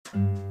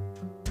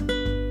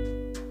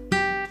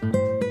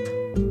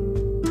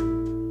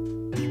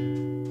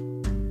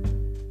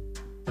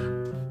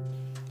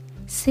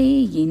say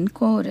in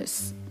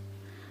chorus.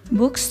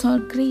 Books are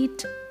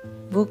great,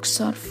 books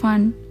are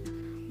fun,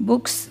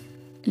 books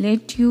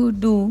let you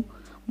do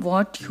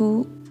what you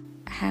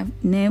have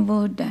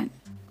never done.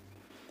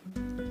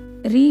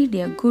 Read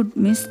a good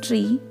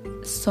mystery,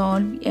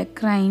 solve a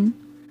crime,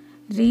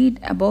 read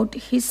about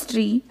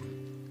history,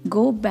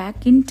 go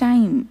back in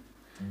time.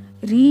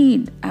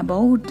 Read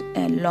about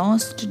a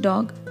lost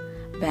dog,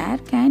 where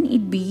can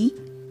it be?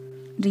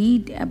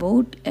 Read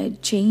about a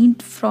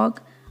giant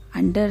frog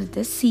under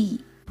the sea.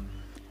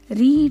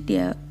 Read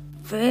a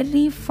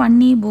very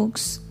funny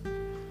books.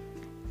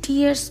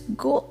 Tears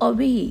go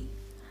away.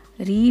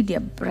 Read a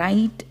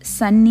bright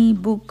sunny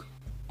book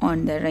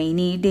on the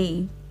rainy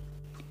day.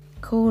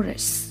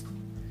 Chorus.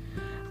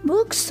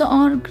 Books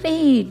are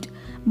great.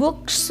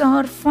 Books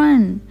are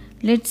fun.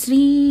 Let's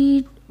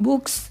read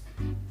books,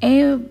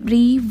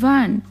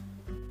 everyone.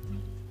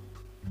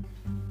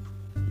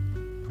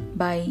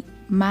 By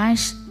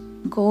Mash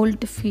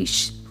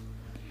Goldfish.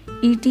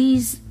 It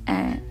is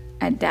an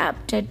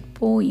adapted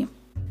poem.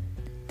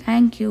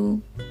 Thank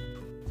you.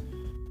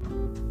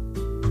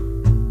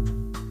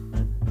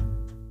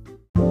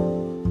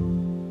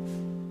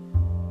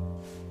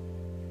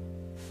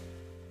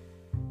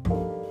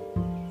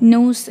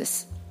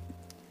 Noses.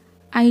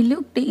 I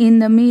looked in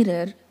the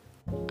mirror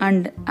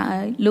and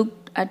I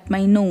looked at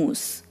my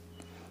nose.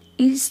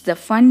 It's the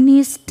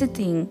funniest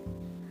thing,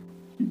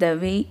 the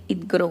way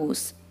it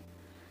grows.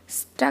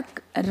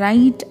 Stuck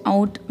right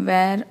out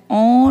where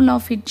all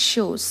of it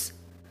shows,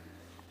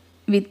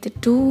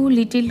 with two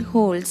little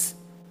holes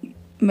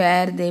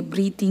where the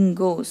breathing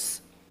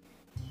goes.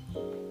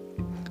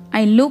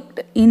 I looked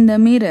in the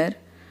mirror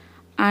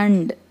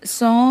and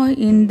saw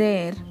in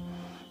there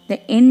the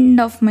end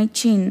of my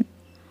chin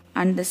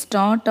and the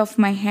start of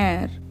my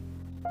hair.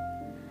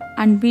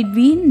 And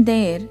between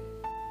there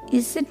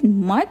isn't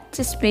much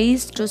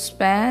space to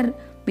spare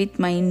with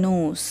my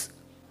nose.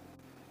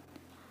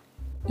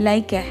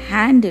 Like a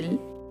handle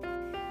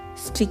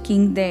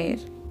sticking there.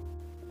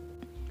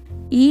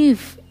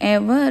 If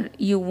ever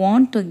you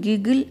want to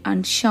giggle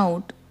and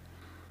shout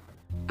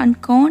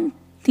and can't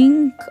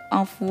think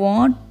of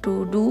what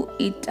to do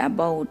it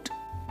about,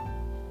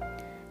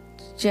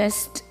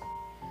 just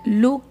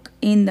look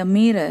in the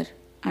mirror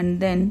and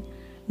then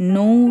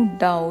no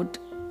doubt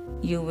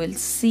you will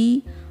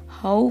see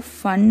how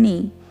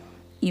funny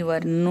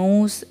your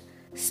nose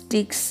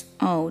sticks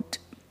out.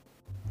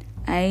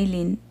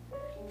 Eileen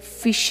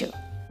Fisher.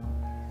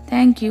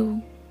 Thank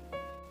you.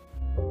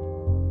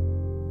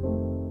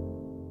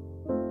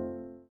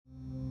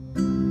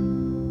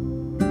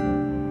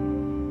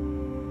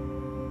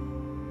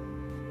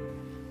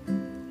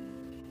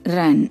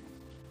 Run.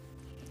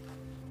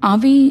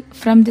 Away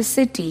from the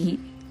city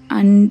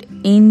and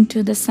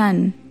into the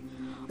sun,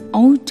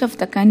 out of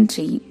the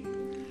country.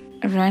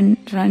 Run,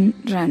 run,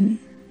 run.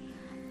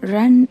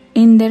 Run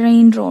in the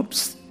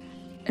raindrops.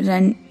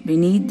 Run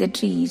beneath the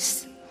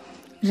trees.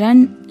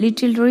 Run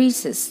little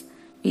races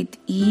with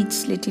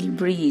each little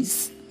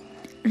breeze.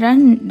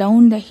 Run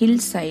down the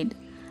hillside.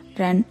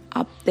 Run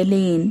up the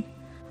lane.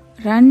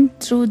 Run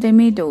through the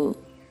meadow.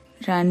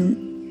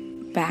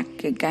 Run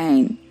back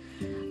again.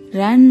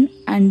 Run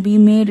and be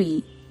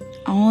merry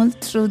all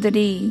through the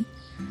day.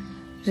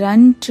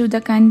 Run to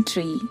the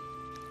country.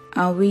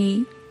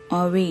 Away,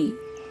 away.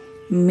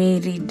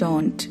 Merry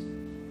don't.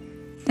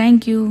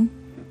 Thank you.